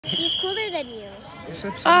He's cooler than you. You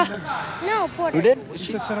said set him down. No, Porter. Who did? You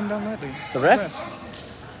said set him down lightly. The ref?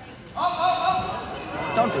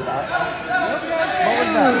 Don't do that. What was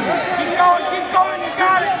that? Keep going, you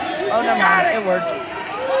got it. Oh, never mind. It worked.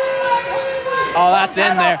 Oh, that's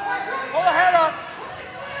in there. Hold the head up.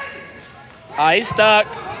 Ah, he's stuck.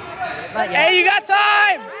 Hey, you got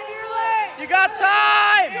time! You got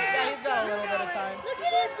time! Yeah, he's got a little bit of time. Look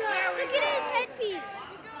at his headpiece.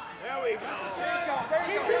 There we go.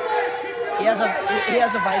 He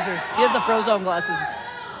has a visor. He has the Frozone glasses.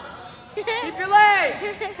 Keep your leg.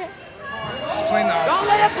 He's playing the Don't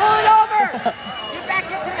let him pull it over. Get back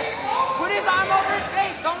into it. Put his arm over his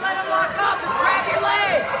face. Don't let him lock up. And grab your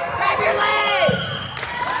leg. Grab your leg.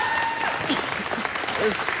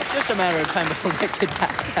 It's just a matter of time before that kid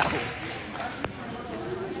passed out.